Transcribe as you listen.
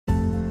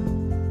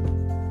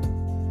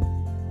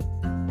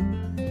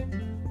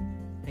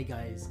Hey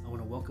guys, I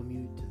want to welcome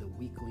you to the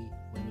weekly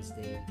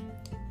Wednesday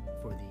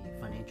for the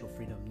Financial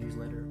Freedom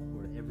newsletter,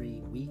 where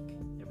every week,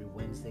 every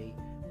Wednesday,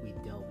 we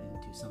delve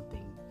into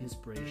something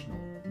inspirational,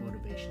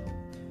 motivational,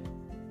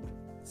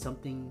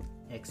 something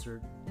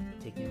excerpt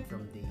taken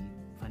from the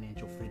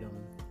Financial Freedom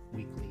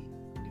weekly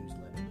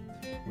newsletter.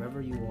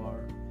 Wherever you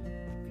are,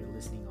 if you're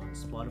listening on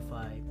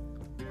Spotify,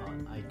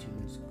 on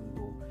iTunes,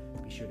 Google,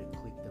 be sure to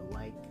click the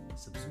like,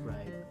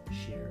 subscribe,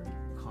 share,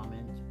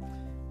 comment.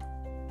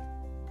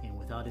 And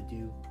without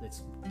ado,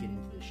 let's get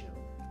into the show.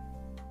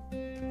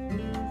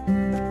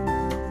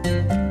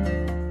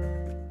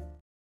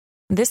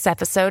 This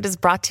episode is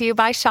brought to you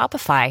by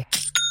Shopify.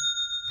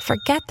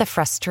 Forget the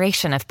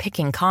frustration of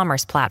picking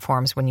commerce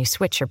platforms when you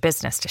switch your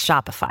business to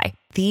Shopify,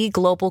 the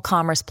global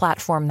commerce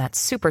platform that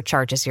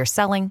supercharges your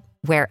selling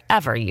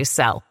wherever you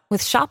sell.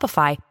 With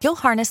Shopify, you'll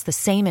harness the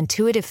same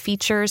intuitive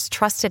features,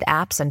 trusted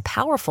apps, and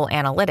powerful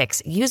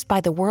analytics used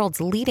by the world's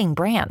leading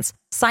brands.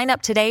 Sign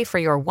up today for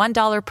your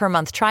 $1 per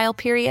month trial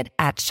period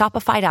at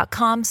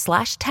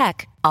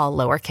shopify.com/tech, all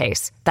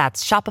lowercase.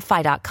 That's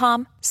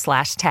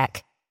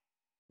shopify.com/tech.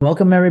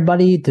 Welcome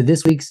everybody to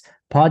this week's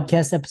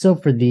podcast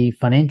episode for the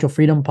Financial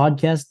Freedom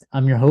Podcast.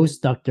 I'm your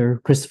host, Dr.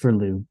 Christopher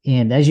Liu.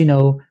 And as you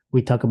know,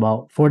 we talk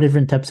about 4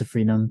 different types of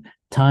freedom: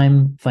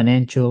 time,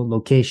 financial,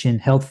 location,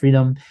 health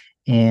freedom.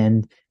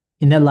 And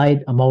in that light,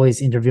 I'm always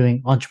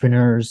interviewing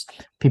entrepreneurs,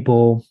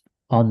 people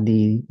on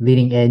the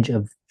leading edge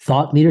of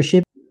thought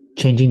leadership,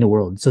 changing the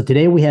world. So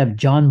today we have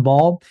John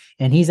Ball,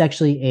 and he's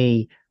actually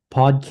a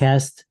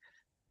podcast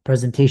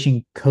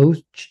presentation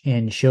coach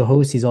and show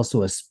host. He's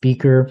also a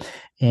speaker.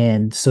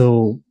 And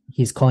so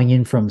he's calling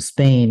in from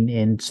Spain.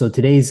 And so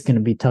today he's going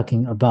to be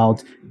talking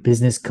about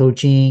business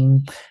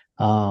coaching,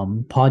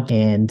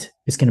 and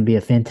it's going to be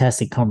a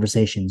fantastic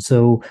conversation.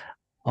 So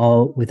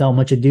without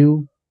much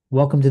ado,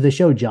 welcome to the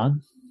show,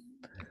 John.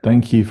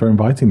 Thank you for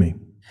inviting me.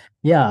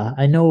 Yeah,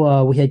 I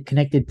know we had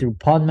connected through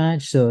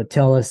Podmatch. So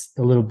tell us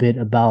a little bit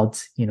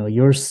about,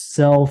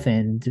 yourself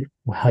and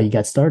how you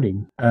got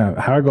started.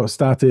 How I got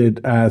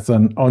started as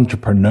an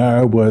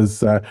entrepreneur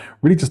was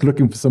really just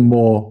looking for some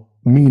more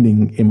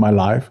meaning in my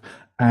life.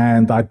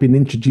 And I'd been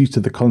introduced to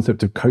the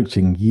concept of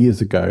coaching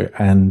years ago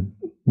and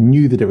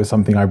knew that it was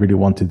something I really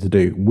wanted to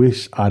do.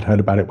 Wish I'd heard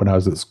about it when I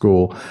was at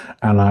school.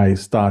 And I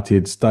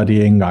started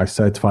studying. I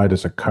certified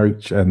as a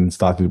coach and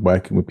started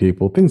working with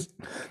people. Things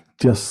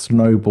just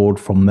snowballed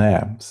from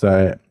there.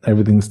 So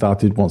everything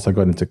started once I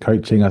got into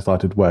coaching. I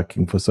started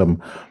working for some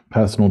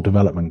personal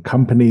development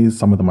companies.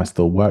 Some of them I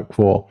still work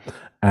for.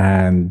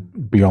 And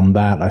beyond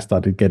that, I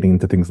started getting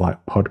into things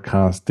like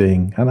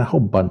podcasting and a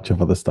whole bunch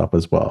of other stuff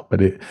as well.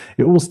 But it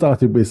all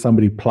started with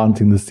somebody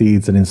planting the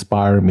seeds and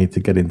inspiring me to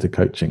get into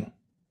coaching.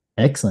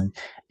 Excellent.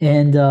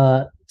 And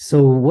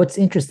so what's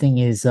interesting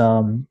is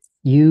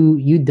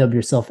you dub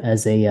yourself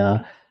as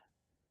a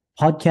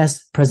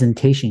podcast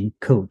presentation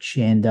coach.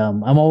 And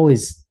I'm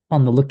always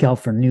on the lookout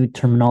for new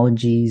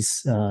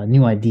terminologies,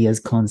 new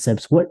ideas,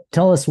 concepts.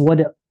 Tell us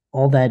what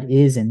all that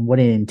is and what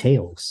it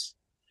entails.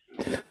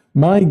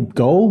 My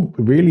goal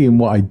really in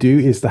what I do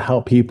is to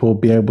help people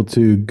be able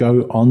to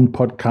go on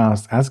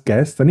podcasts as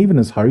guests and even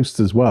as hosts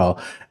as well,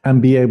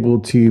 and be able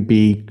to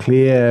be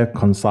clear,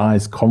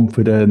 concise,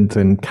 confident,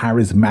 and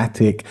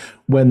charismatic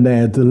when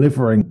they're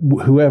delivering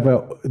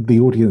whoever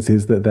the audience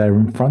is that they're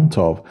in front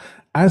of,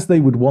 as they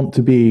would want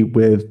to be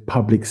with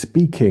public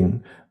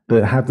speaking,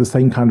 that have the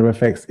same kind of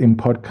effects in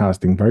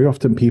podcasting. Very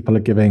often people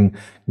are giving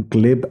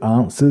glib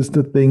answers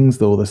to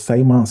things, or the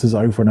same answers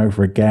over and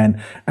over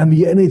again, and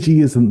the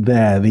energy isn't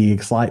there, the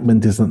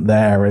excitement isn't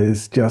there.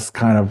 It's just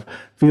kind of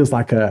feels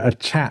like a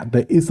chat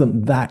that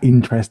isn't that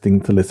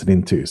interesting to listen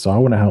into. So I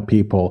want to help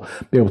people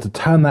be able to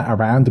turn that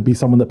around to be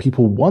someone that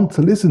people want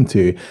to listen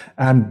to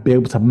and be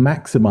able to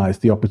maximize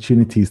the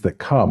opportunities that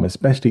come,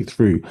 especially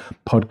through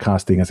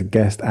podcasting as a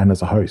guest and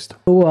as a host.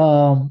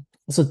 So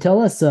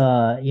tell us,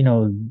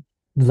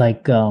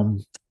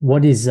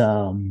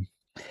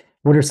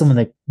 what are some of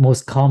the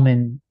most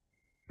common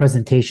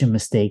presentation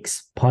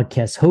mistakes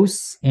podcast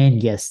hosts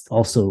and guests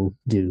also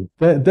do?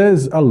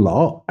 There's a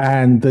lot,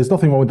 and there's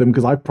nothing wrong with them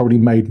because I've probably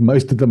made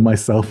most of them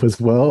myself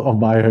as well on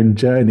my own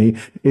journey.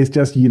 It's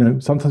just,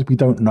 sometimes we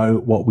don't know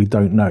what we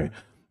don't know.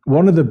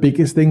 One of the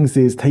biggest things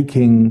is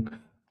being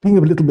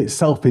a little bit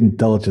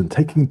self-indulgent,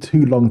 taking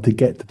too long to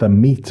get to the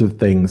meat of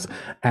things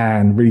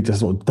and really just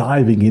sort of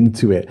diving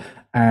into it.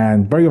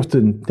 And very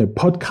often, the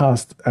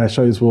podcast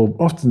shows will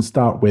often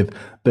start with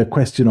the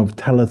question of,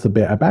 tell us a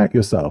bit about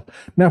yourself.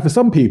 Now, for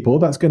some people,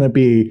 that's going to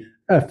be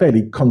a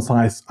fairly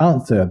concise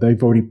answer.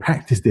 They've already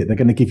practiced it. They're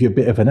going to give you a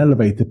bit of an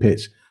elevator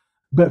pitch.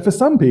 But for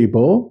some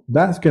people,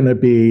 that's going to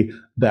be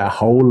their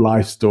whole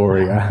life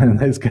story.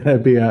 And it's going to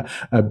be a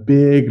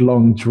big,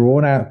 long,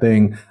 drawn out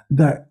thing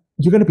that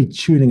you're going to be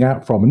tuning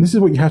out from. And this is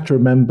what you have to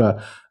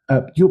remember.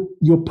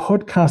 Your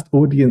podcast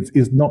audience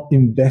is not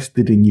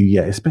invested in you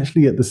yet,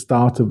 especially at the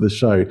start of the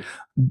show.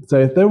 So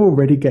if they're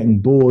already getting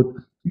bored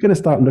you're going to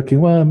start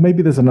looking, well,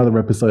 maybe there's another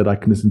episode I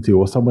can listen to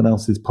or someone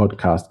else's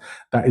podcast.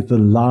 That is the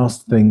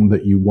last thing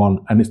that you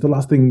want. And it's the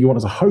last thing you want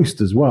as a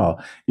host as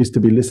well, is to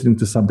be listening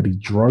to somebody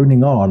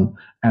droning on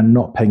and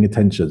not paying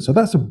attention. So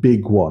that's a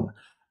big one.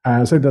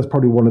 So that's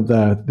probably one of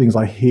the things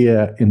I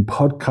hear in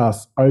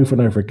podcasts over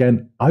and over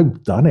again.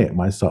 I've done it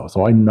myself,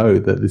 so I know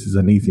that this is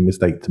an easy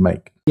mistake to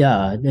make.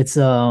 Yeah, it's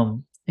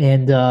so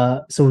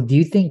do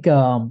you think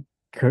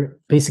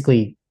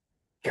basically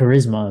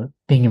charisma,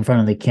 being in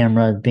front of the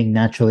camera, being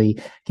naturally,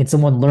 can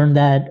someone learn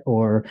that,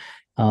 or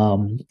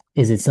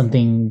is it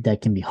something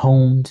that can be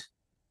honed?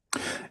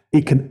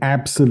 It can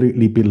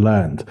absolutely be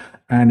learned,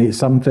 and it's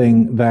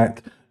something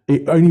that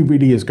it only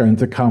really is going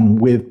to come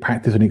with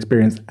practice and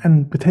experience,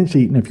 and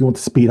potentially, if you want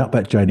to speed up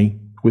that journey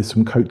with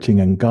some coaching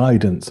and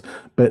guidance.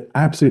 But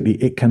absolutely,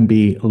 it can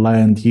be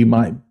learned. You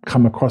might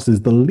come across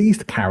as the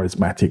least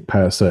charismatic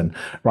person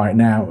right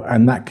now,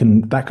 and that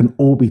can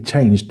all be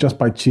changed just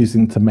by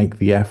choosing to make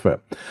the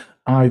effort.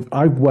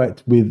 I've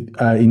worked with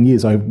in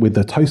years with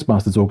the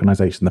Toastmasters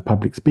organization, the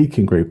public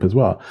speaking group as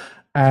well,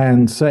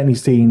 and certainly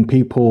seen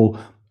people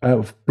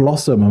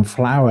blossom and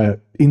flower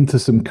into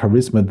some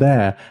charisma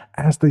there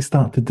as they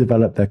start to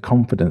develop their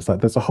confidence. Like,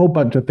 there's a whole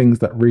bunch of things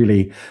that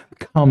really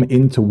come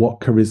into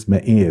what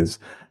charisma is,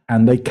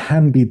 and they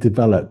can be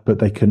developed, but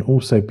they can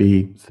also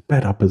be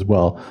sped up as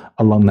well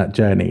along that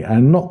journey.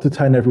 And not to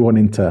turn everyone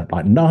into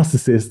like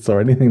narcissists or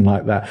anything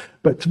like that,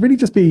 but to really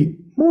just be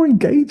more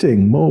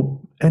engaging, more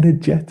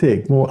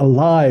energetic, more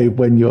alive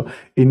when you're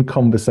in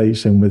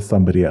conversation with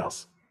somebody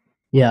else.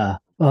 Yeah.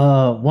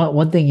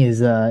 One thing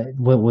is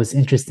what was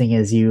interesting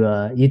is you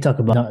talk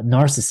about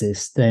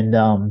narcissist, and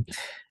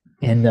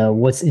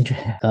what's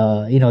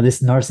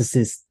this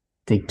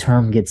narcissistic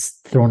term gets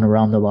thrown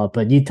around a lot,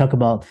 but you talk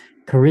about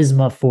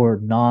charisma for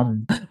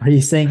are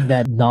you saying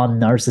that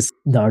non-narcissists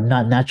are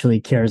not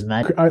naturally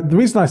charismatic? The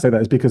reason I say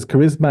that is because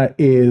charisma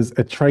is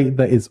a trait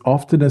that is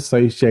often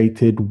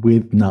associated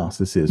with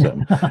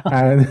narcissism.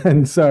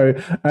 and so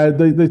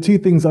the two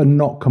things are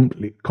not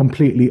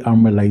completely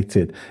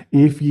unrelated.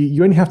 If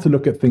you only have to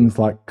look at things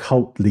like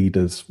cult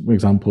leaders, for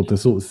example, to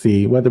sort of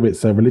see whether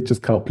it's a religious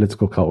cult,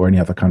 political cult, or any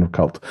other kind of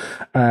cult.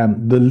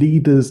 The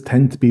leaders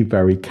tend to be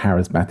very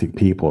charismatic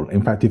people.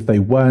 In fact, if they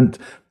weren't,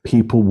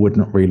 people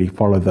wouldn't really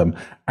follow them.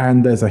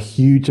 And there's a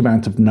huge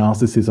amount of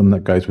narcissism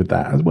that goes with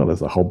that, as well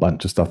as a whole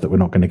bunch of stuff that we're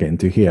not going to get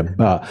into here.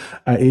 But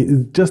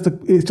it's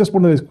just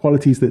one of those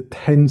qualities that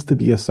tends to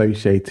be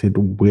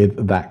associated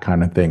with that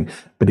kind of thing.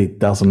 But it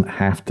doesn't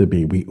have to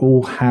be. We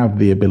all have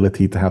the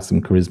ability to have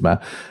some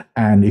charisma.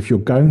 And if you're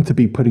going to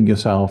be putting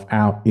yourself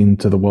out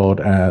into the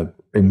world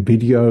in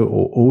video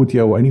or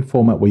audio or any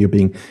format where you're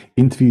being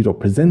interviewed or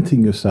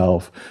presenting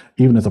yourself,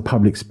 even as a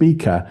public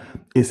speaker,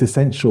 it's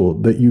essential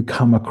that you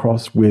come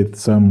across with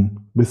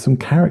some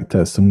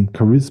character, some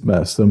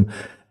charisma, some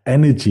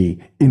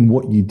energy in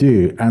what you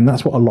do. And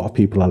that's what a lot of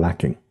people are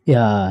lacking.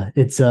 Yeah,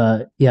 it's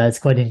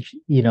quite,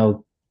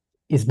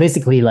 it's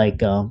basically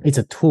like, it's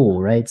a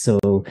tool, right? So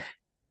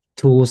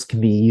tools can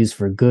be used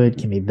for good,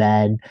 can be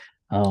bad.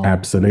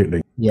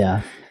 Absolutely.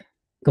 Yeah.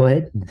 Go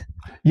ahead.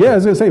 Yeah, I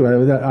was going to say,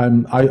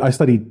 I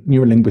studied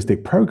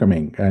neurolinguistic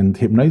programming and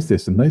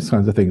hypnosis and those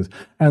kinds of things.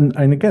 And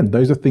again,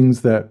 those are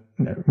things that,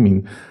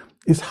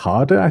 it's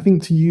harder, I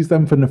think, to use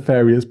them for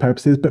nefarious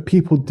purposes, but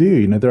people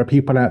do. There are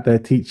people out there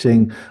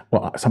teaching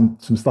some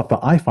stuff that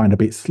I find a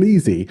bit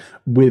sleazy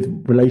with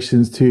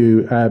relations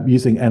to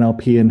using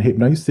NLP and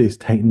hypnosis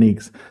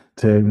techniques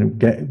to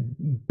get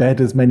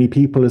bed as many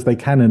people as they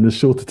can in as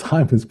short a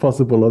time as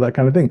possible, or that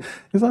kind of thing.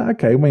 It's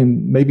like, okay,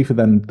 maybe for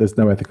them there's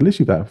no ethical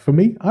issue there. For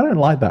me, I don't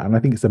like that, and I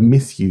think it's a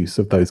misuse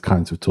of those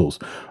kinds of tools.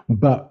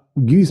 But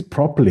used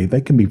properly,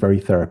 they can be very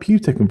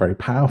therapeutic and very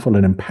powerful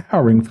and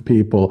empowering for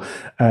people,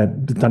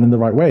 done in the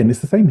right way. And it's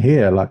the same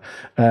here. Like,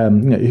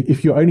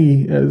 if your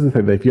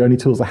only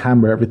tool's a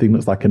hammer, everything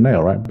looks like a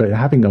nail, right? But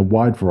having a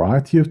wide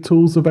variety of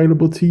tools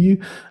available to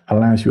you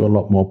allows you a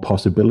lot more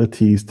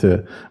possibilities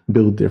to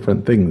build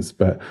different things.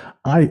 But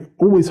I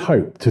always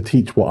hope to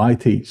teach what I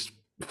teach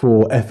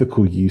for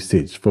ethical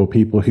usage, for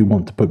people who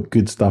want to put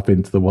good stuff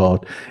into the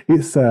world.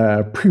 It's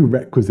a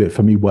prerequisite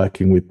for me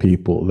working with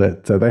people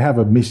that they have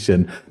a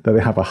mission, that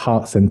they have a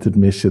heart-centered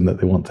mission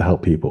that they want to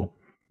help people.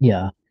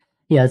 Yeah.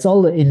 It's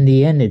all, in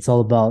the end, it's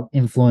all about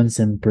influence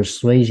and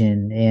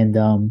persuasion.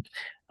 And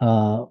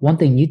one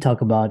thing you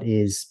talk about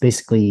is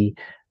basically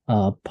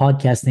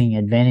podcasting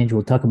advantage.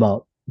 We'll talk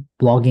about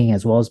blogging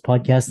as well as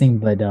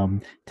podcasting, but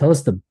tell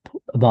us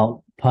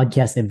about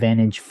podcast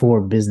advantage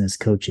for business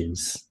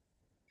coaches.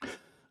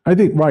 I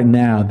think right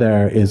now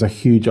there is a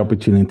huge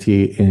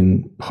opportunity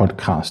in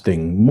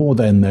podcasting, more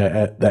than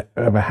there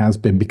ever has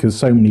been, because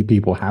so many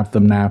people have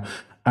them now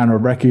and are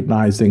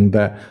recognizing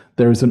that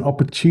there is an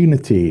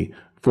opportunity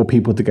for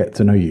people to get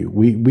to know you.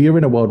 We are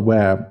in a world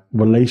where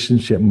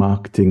relationship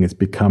marketing is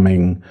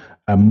becoming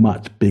a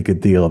much bigger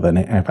deal than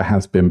it ever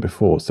has been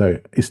before. So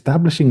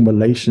establishing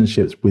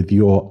relationships with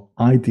your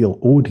ideal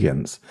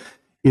audience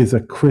is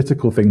a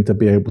critical thing to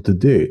be able to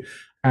do.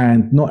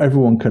 And not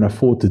everyone can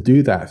afford to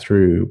do that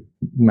through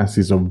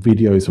masses of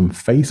videos and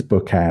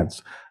Facebook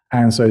ads.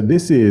 And so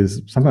this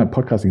is something like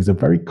podcasting is a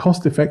very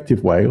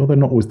cost-effective way, although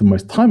not always the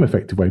most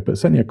time-effective way, but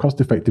certainly a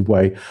cost-effective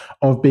way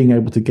of being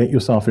able to get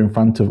yourself in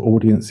front of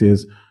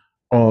audiences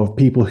of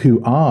people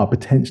who are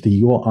potentially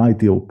your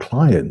ideal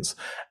clients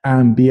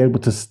and be able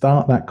to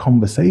start that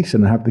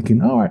conversation and have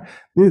thinking, all right,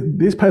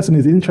 this person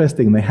is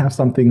interesting. They have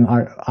something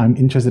I'm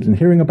interested in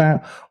hearing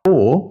about.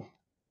 Or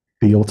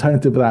the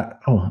alternative of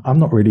that, oh, I'm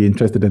not really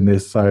interested in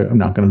this, so I'm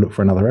not going to look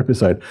for another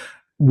episode.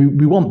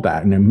 We want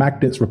that,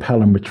 magnets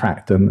repel and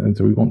retract, and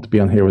so we want to be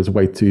on here as a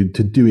way to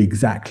do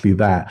exactly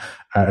that,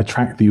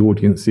 attract the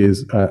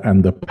audiences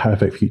and the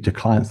perfect future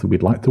clients that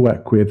we'd like to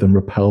work with, and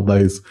repel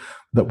those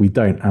that we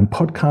don't. And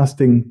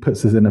podcasting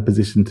puts us in a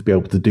position to be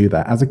able to do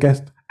that as a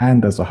guest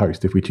and as a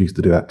host, if we choose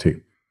to do that too.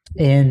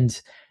 And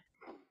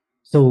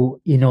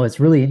so, it's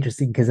really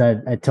interesting because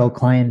I tell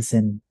clients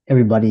and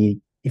everybody,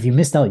 if you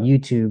missed out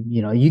YouTube,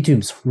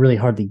 YouTube's really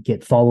hard to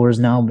get followers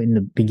now. But in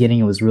the beginning,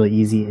 it was really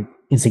easy.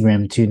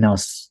 Instagram too. Now,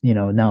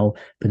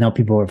 but now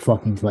people are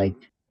flocking to like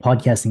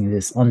podcasting,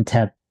 this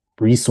untapped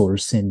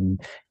resource.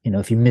 And,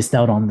 if you missed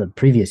out on the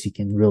previous, you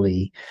can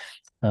really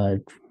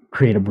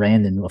create a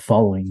brand and a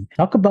following.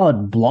 Talk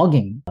about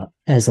blogging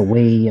as a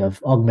way of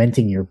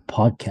augmenting your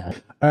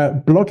podcast.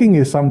 Blogging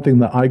is something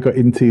that I got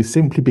into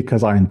simply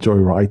because I enjoy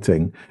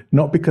writing,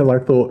 not because I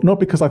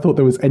thought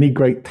there was any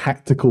great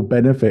tactical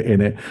benefit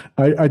in it.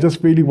 I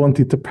just really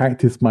wanted to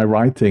practice my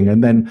writing.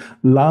 And then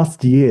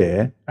last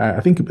year, I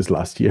think it was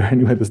last year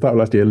anyway, the start of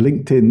last year,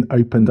 LinkedIn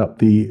opened up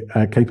the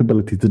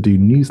capability to do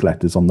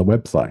newsletters on the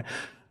website.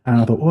 And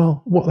I thought,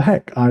 well, what the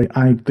heck?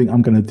 I think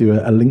I'm going to do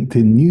a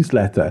LinkedIn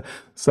newsletter.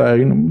 So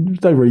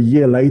just over a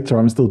year later,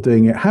 I'm still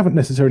doing it. Haven't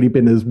necessarily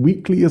been as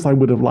weekly as I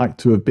would have liked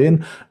to have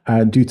been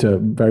due to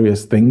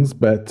various things,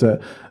 but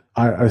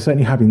I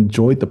certainly have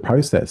enjoyed the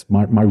process.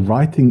 My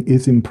writing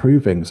is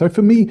improving. So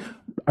for me,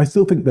 I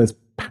still think there's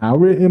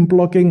power in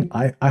blogging.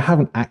 I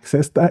haven't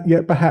accessed that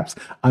yet. Perhaps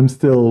I'm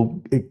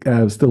still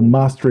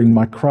mastering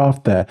my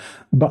craft there.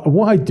 But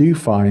what I do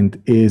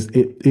find is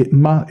it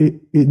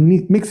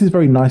mixes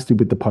very nicely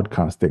with the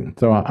podcasting.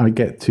 So I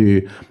get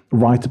to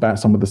write about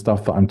some of the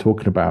stuff that I'm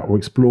talking about, or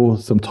explore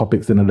some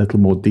topics in a little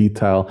more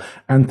detail,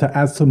 and to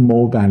add some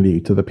more value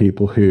to the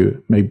people who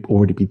may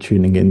already be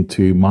tuning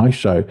into my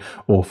show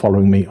or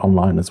following me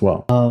online as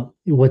well.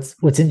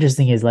 What's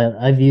interesting is, like,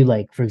 I view,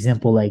 like, for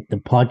example, like the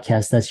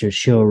podcast, that's your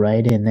show,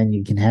 right? And then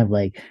you can have,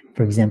 like,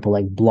 for example,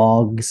 like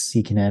blogs,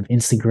 you can have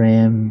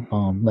Instagram,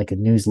 like a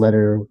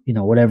newsletter,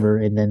 whatever.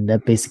 And then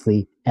that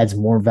basically adds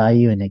more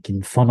value and it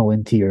can funnel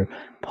into your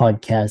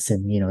podcast,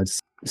 and, it's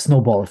a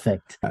snowball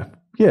effect.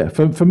 Yeah,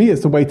 for me,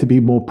 it's a way to be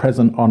more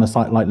present on a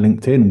site like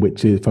LinkedIn,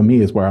 which is, for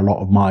me, is where a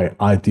lot of my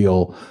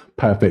ideal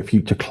perfect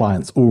future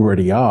clients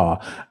already are.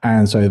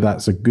 And so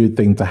that's a good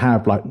thing to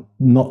have. Like,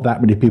 not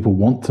that many people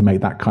want to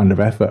make that kind of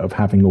effort of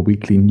having a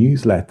weekly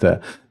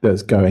newsletter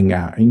that's going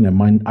out.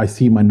 I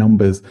see my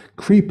numbers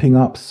creeping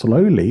up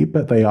slowly,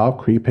 but they are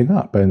creeping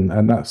up.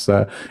 And that's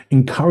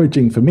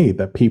encouraging for me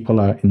that people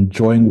are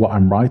enjoying what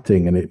I'm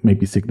writing. And it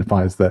maybe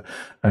signifies that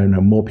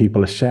more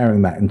people are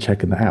sharing that and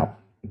checking that out.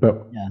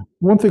 But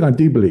one thing I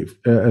do believe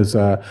as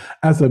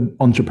an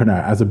entrepreneur,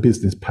 as a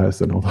business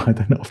person, although I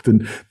don't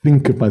often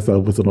think of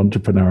myself as an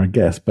entrepreneur, I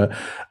guess, but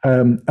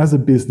as a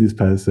business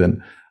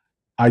person,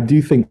 I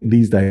do think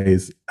these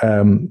days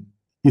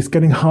it's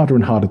getting harder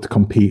and harder to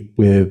compete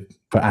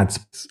for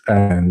ads,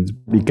 and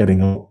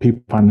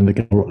people finding they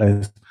get a lot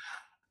less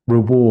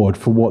reward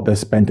for what they're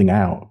spending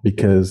out,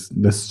 because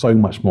there's so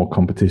much more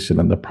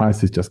competition and the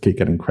prices just keep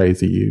getting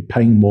crazy. You're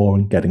paying more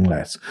and getting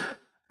less.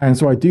 And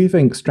so I do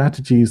think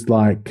strategies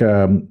like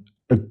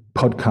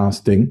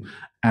podcasting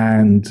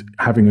and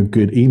having a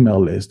good email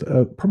list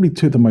are probably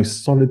two of the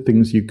most solid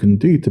things you can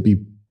do to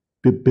be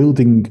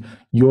building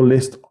your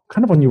list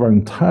kind of on your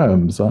own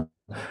terms.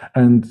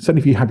 And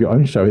certainly if you have your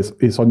own show,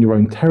 it's on your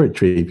own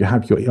territory. If you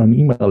have your own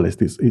email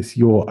list, it's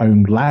your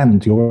own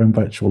land, your own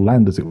virtual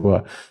land, as it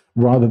were,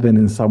 rather than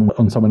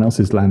on someone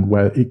else's land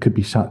where it could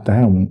be shut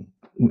down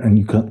and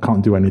you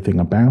can't do anything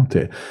about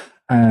it.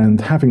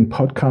 And having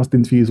podcast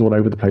interviews all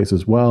over the place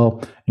as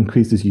well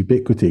increases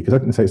ubiquity, because I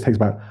can say it takes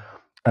about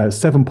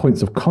 7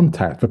 points of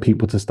contact for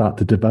people to start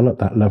to develop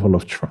that level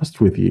of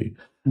trust with you.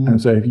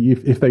 And so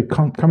if they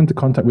come into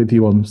contact with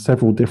you on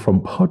several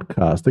different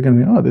podcasts, they're going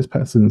to think, oh, this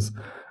person's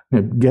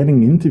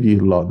getting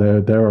interviewed a lot.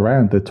 They're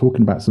around. They're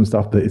talking about some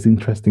stuff that is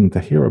interesting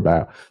to hear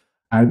about.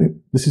 I think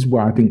this is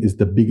where I think is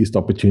the biggest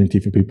opportunity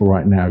for people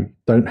right now. You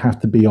don't have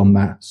to be on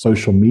that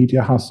social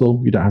media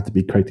hustle. You don't have to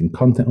be creating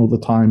content all the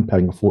time,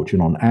 paying a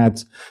fortune on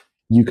ads.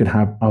 You can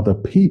have other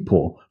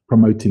people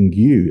promoting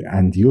you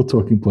and your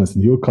talking points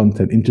and your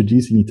content,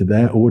 introducing you to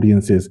their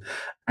audiences,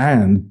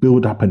 and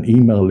build up an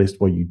email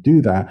list where you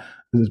do that.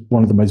 This is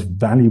one of the most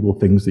valuable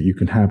things that you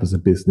can have as a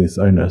business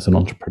owner, as an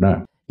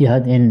entrepreneur. Yeah,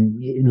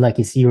 and like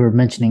you were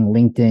mentioning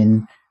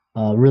LinkedIn,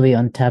 really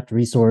untapped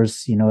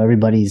resource.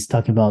 Everybody's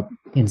talking about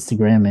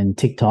Instagram and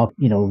TikTok.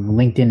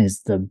 LinkedIn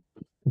is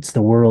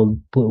the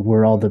world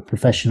where all the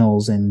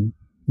professionals and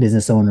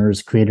business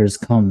owners, creators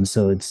come.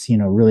 So it's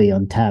really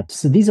untapped.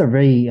 So these are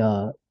very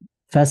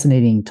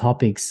fascinating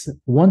topics.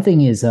 One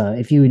thing is,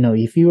 if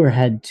you were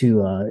had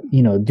to,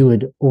 do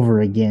it over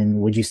again,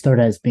 would you start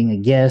as being a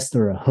guest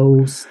or a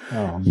host?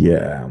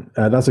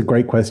 That's a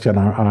great question.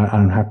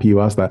 I'm happy you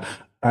asked that.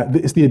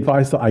 It's the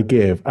advice that I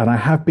give, and I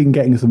have been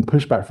getting some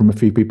pushback from a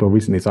few people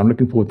recently. So I'm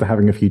looking forward to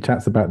having a few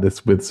chats about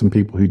this with some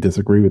people who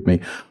disagree with me.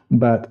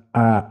 But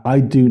I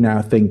do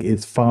now think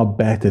it's far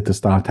better to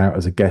start out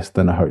as a guest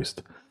than a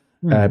host.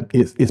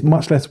 It's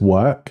much less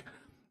work.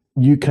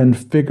 You can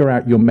figure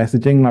out your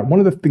messaging. Like one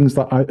of the things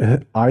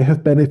that I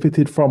have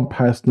benefited from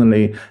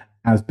personally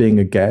as being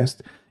a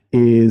guest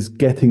is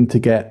getting to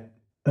get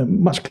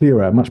much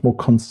clearer, much more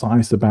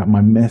concise about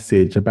my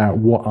message, about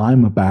what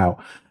I'm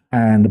about,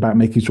 and about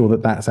making sure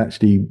that that's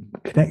actually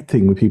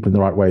connecting with people in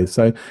the right way.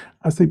 So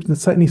I say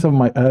certainly some of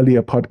my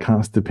earlier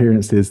podcast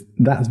appearances,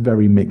 that's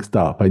very mixed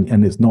up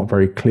and it's not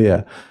very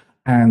clear.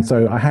 And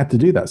so I had to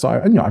do that. So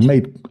I've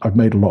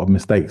made a lot of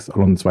mistakes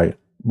along this way,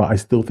 but I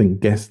still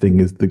think guesting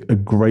is a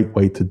great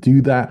way to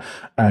do that,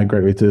 a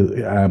great way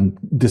to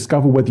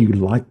discover whether you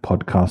like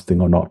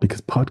podcasting or not,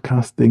 because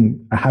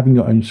podcasting, having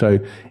your own show,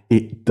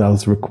 it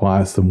does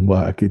require some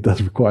work. It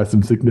does require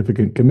some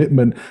significant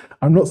commitment.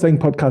 I'm not saying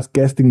podcast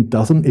guesting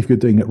doesn't if you're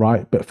doing it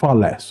right, but far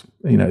less.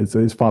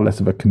 It's far less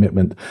of a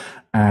commitment,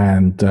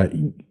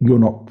 and you're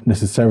not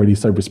necessarily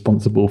so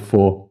responsible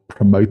for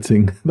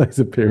promoting those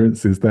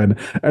appearances then,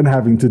 and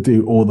having to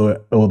do all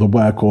the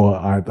work,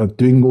 or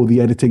doing all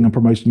the editing and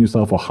promotion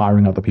yourself, or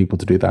hiring other people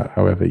to do that,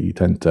 however you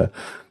tend to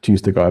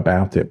choose to go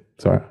about it.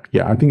 So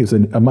I think it's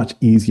a much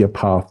easier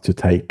path to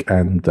take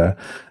and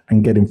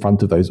get in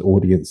front of those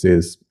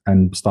audiences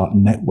and start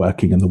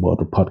networking in the world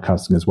of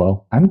podcasting as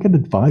well, and get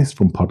advice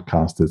from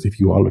podcasters if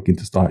you are looking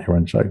to start your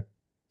own show.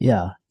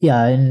 Yeah.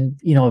 And,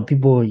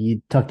 people,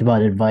 you talked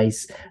about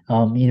advice.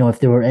 If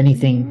there were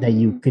anything that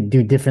you could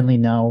do differently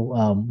now,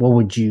 what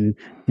would you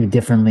do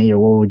differently, or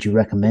what would you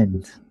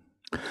recommend?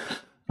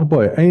 Oh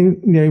boy,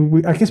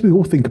 I guess we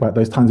all think about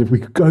those times. If we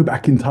could go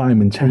back in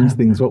time and change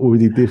things, what would we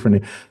do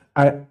differently?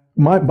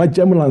 My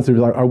general answer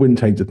is I wouldn't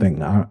change a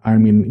thing. I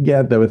mean,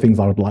 there were things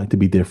I would like to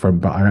be different,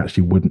 but I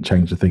actually wouldn't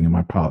change a thing in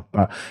my path.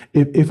 But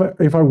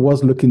if I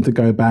was looking to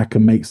go back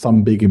and make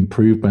some big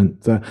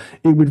improvement,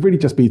 it would really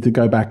just be to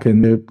go back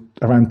and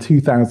around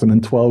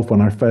 2012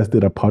 when I first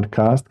did a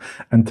podcast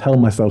and tell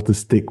myself to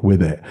stick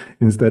with it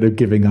instead of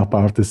giving up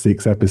after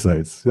 6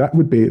 episodes. That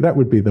would be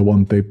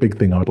the big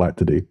thing I would like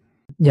to do.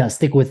 Yeah,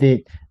 stick with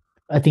it.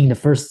 I think the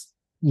first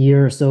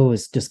year or so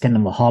is just kind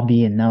of a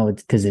hobby, and now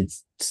it's because it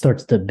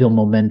starts to build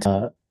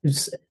momentum.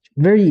 It's a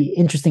very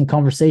interesting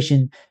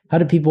conversation. How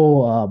do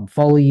people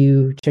follow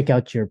you, check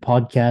out your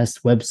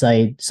podcast,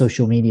 website,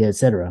 social media,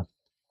 etc.?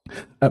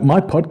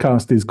 My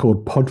podcast is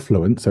called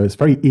Podfluent, so it's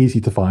very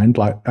easy to find,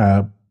 like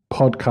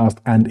podcast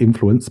and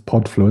influence.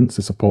 Podfluence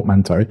is a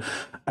portmanteau.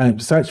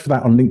 Search for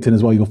that on LinkedIn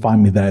as well. You'll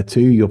find me there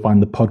too. You'll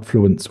find the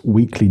Podfluence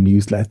weekly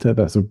newsletter.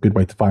 That's a good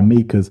way to find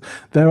me, because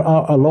there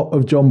are a lot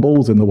of John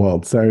Balls in the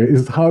world. So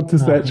it's hard to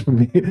search for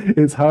me.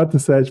 It's hard to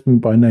search for me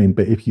by name.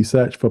 But if you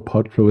search for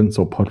Podfluence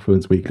or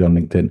Podfluence Weekly on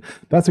LinkedIn,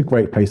 that's a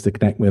great place to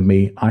connect with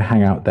me. I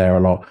hang out there a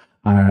lot.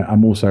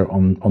 I'm also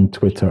on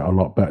Twitter a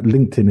lot, but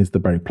LinkedIn is the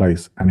very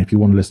place. And if you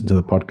want to listen to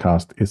the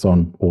podcast, it's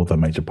on all the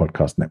major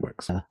podcast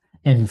networks.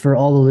 And for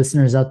all the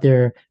listeners out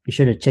there, be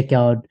sure to check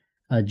out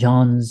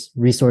John's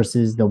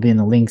resources. They'll be in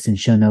the links and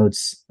show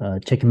notes.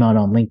 Check him out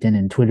on LinkedIn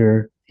and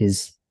Twitter.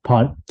 His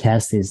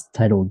podcast is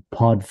titled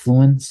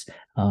Podfluence.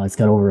 It's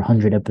got over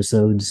 100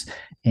 episodes.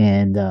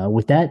 And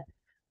with that,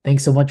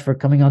 thanks so much for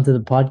coming onto the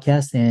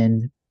podcast.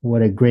 And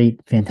what a great,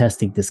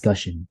 fantastic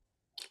discussion.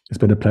 It's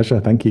been a pleasure.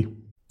 Thank you.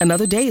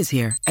 Another day is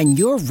here, and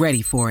you're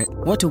ready for it.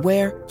 What to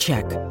wear?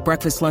 Check.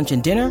 Breakfast, lunch,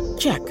 and dinner?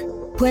 Check.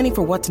 Planning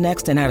for what's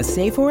next and how to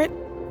save for it?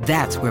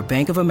 That's where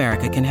Bank of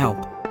America can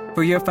help.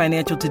 For your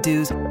financial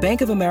to-dos,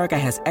 Bank of America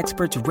has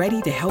experts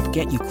ready to help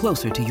get you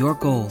closer to your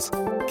goals.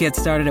 Get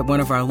started at one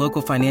of our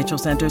local financial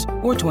centers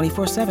or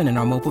 24/7 in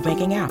our mobile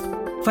banking app.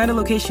 Find a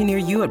location near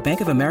you at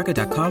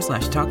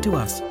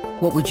bankofamerica.com/talktous.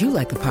 What would you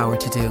like the power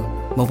to do?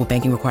 Mobile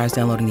banking requires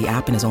downloading the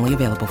app and is only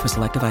available for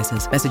select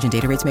devices. Message and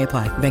data rates may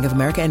apply. Bank of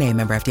America N.A.,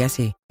 member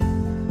FDIC.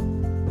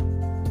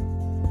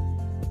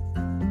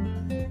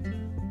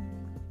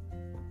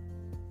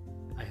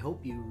 I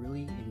hope you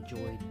really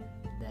enjoyed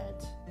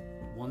that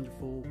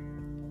wonderful,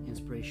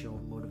 inspirational,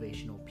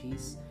 motivational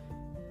piece.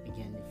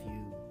 Again,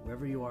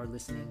 wherever you are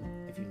listening,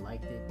 if you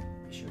liked it,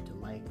 be sure to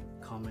like,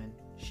 comment,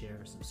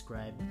 share,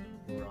 subscribe.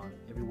 We're on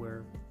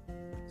everywhere: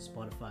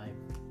 Spotify,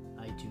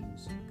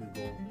 iTunes,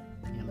 Google,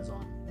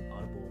 Amazon,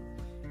 Audible.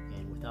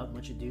 And without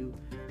much ado,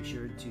 be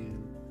sure to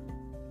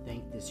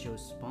thank this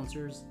show's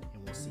sponsors,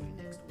 and we'll see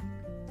you next week.